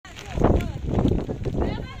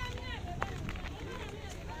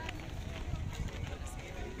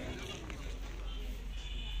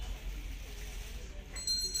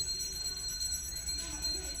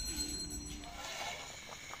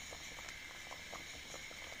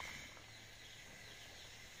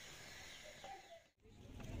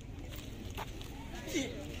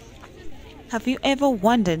Have you ever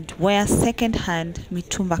wondered where second-hand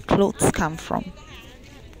mitumba clothes come from?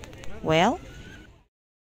 Well,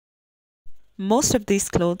 most of these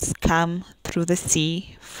clothes come through the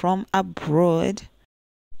sea from abroad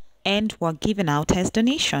and were given out as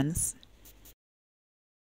donations.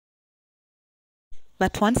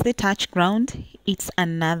 But once they touch ground, it's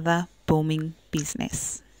another booming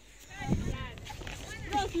business.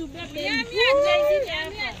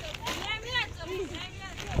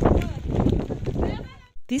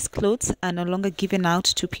 These clothes are no longer given out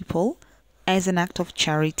to people as an act of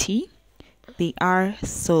charity. They are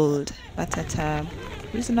sold, but at a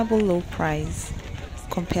reasonable low price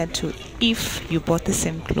compared to if you bought the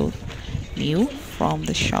same clothes new from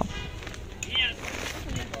the shop.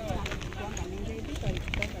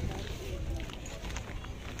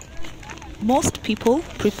 Most people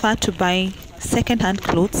prefer to buy second-hand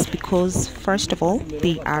clothes because, first of all,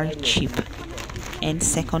 they are cheap, and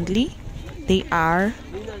secondly, they are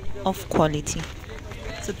of quality.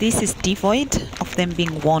 So this is devoid of them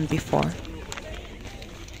being worn before.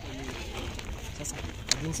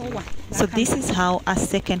 So this is how a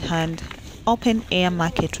second-hand open-air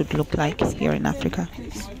market would look like here in Africa.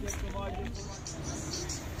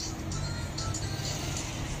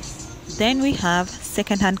 Then we have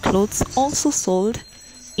second-hand clothes also sold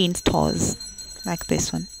in stores like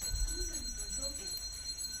this one.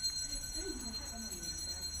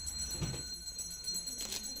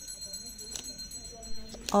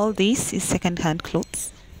 All this is second-hand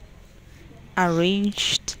clothes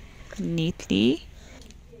arranged neatly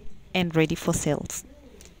and ready for sales.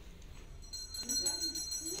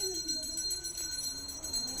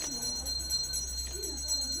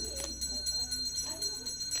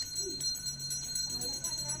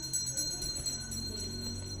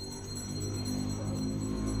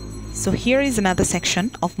 So here is another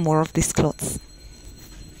section of more of these clothes.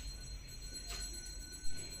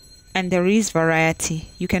 And there is variety.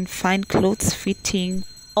 You can find clothes fitting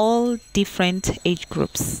all different age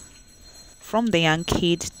groups, from the young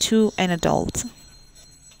kid to an adult.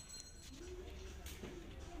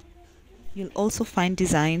 You'll also find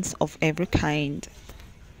designs of every kind.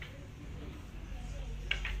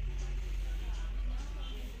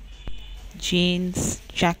 Jeans,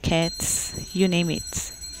 jackets, you name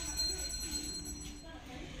it.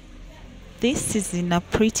 This is in a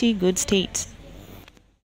pretty good state.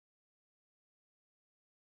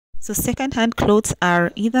 So second-hand clothes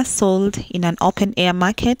are either sold in an open-air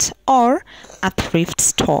market or a thrift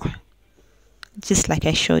store, just like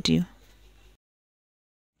I showed you.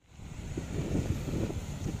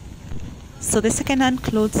 So the second-hand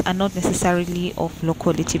clothes are not necessarily of low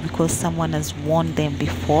quality because someone has worn them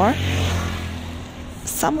before.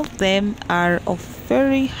 Some of them are of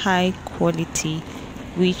very high quality,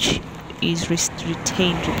 which is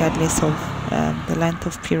retained regardless of the length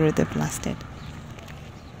of period they've lasted.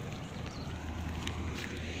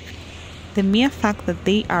 The mere fact that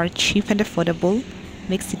they are cheap and affordable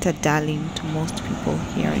makes it a darling to most people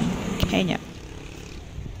here in Kenya.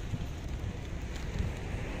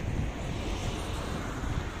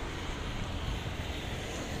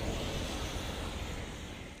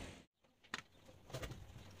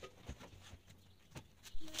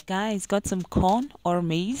 Guys, got some corn or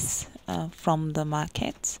maize from the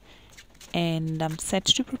market, and I'm set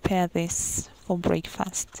to prepare this for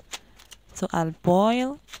breakfast. So I'll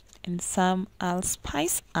boil and some I'll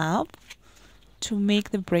spice up to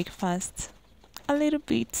make the breakfast a little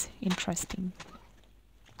bit interesting.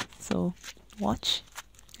 So watch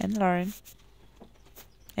and learn,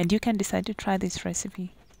 and you can decide to try this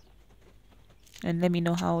recipe and let me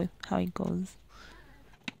know how it goes.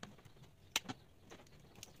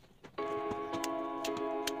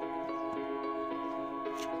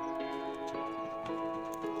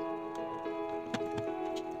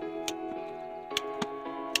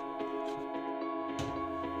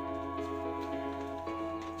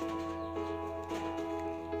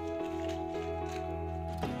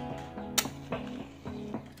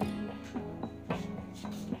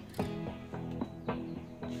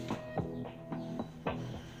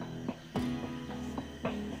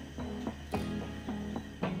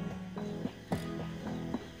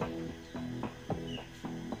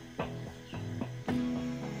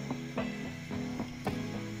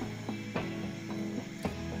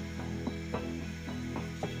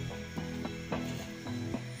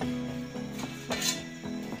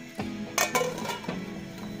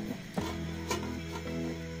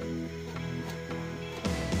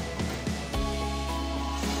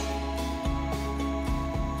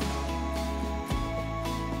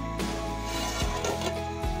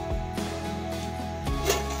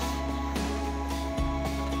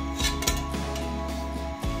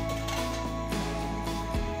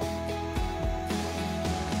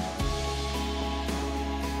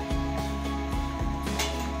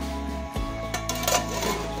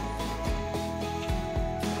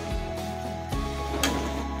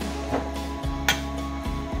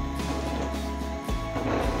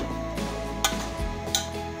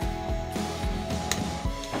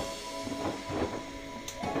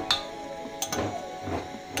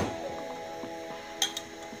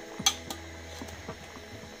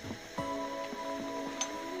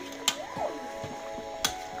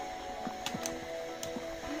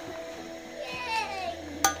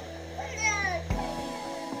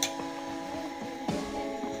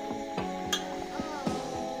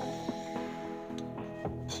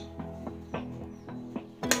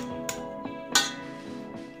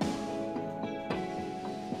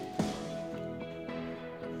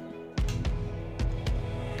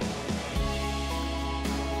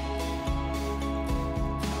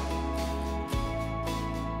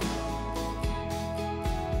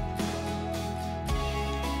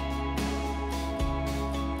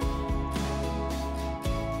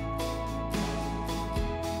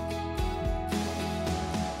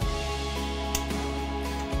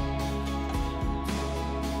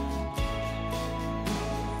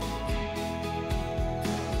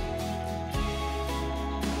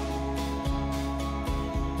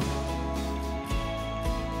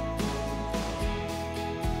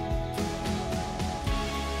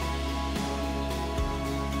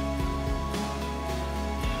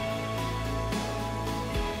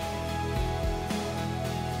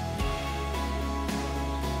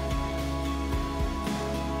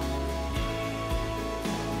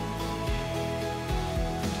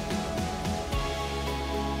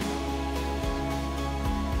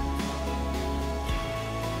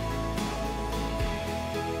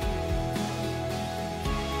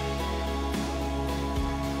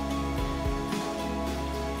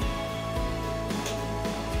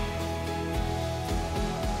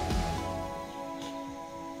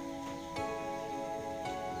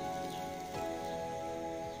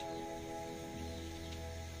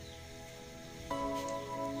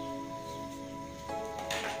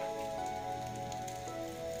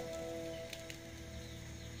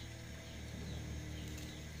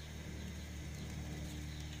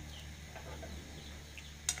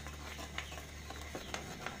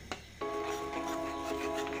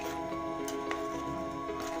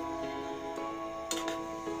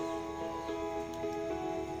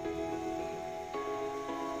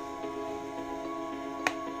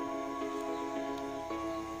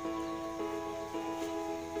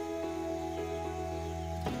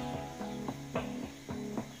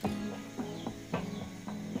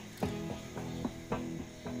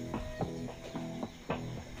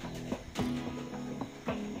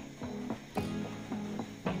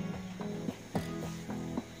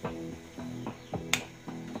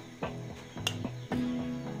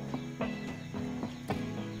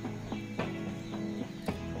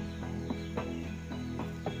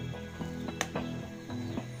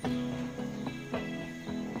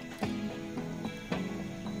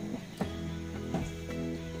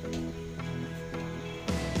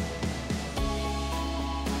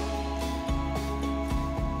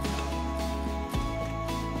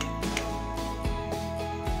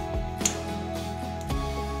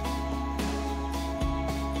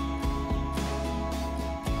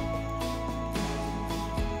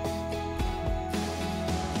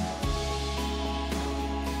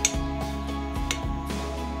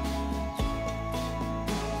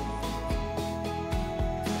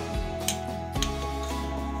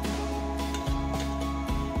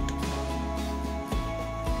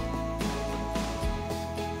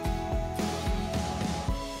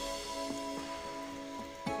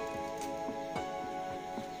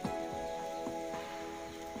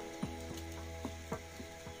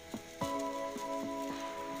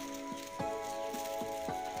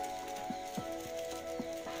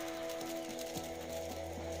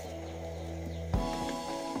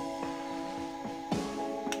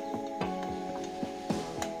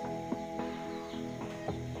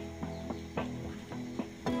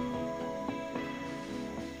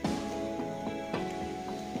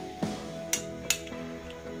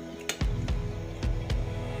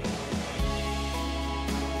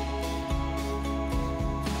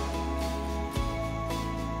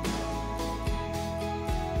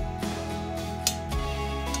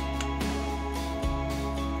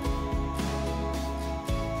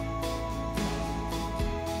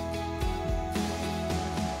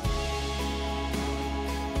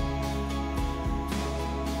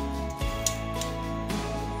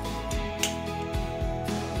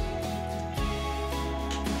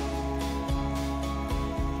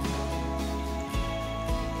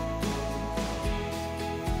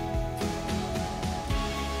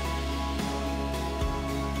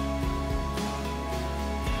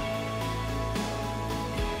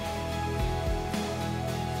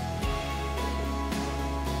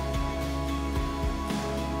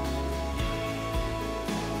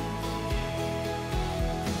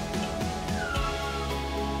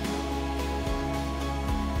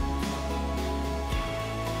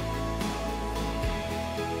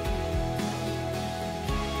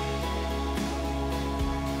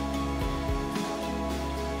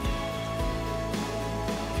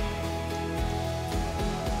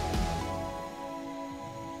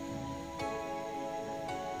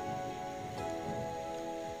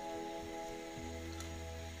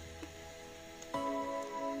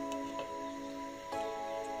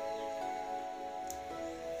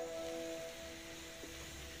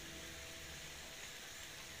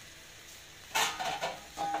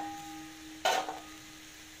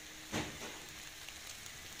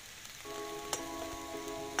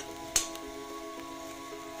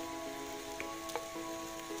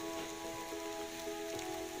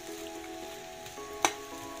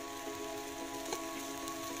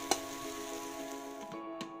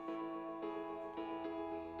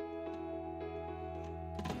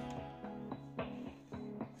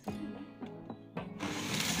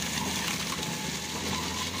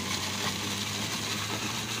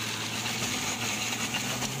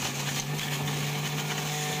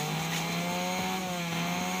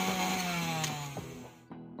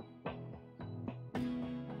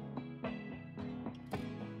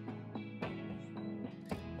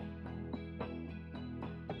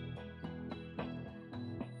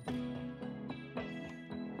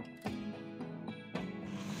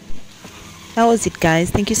 That was it,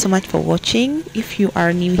 guys. Thank you so much for watching. If you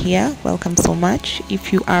are new here, welcome so much.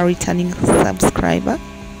 If you are returning subscriber,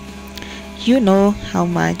 you know how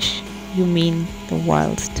much you mean the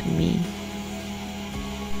world to me.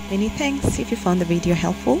 Many thanks. If you found the video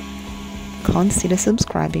helpful, consider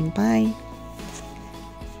subscribing. Bye,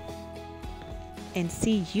 and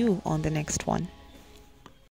see you on the next one.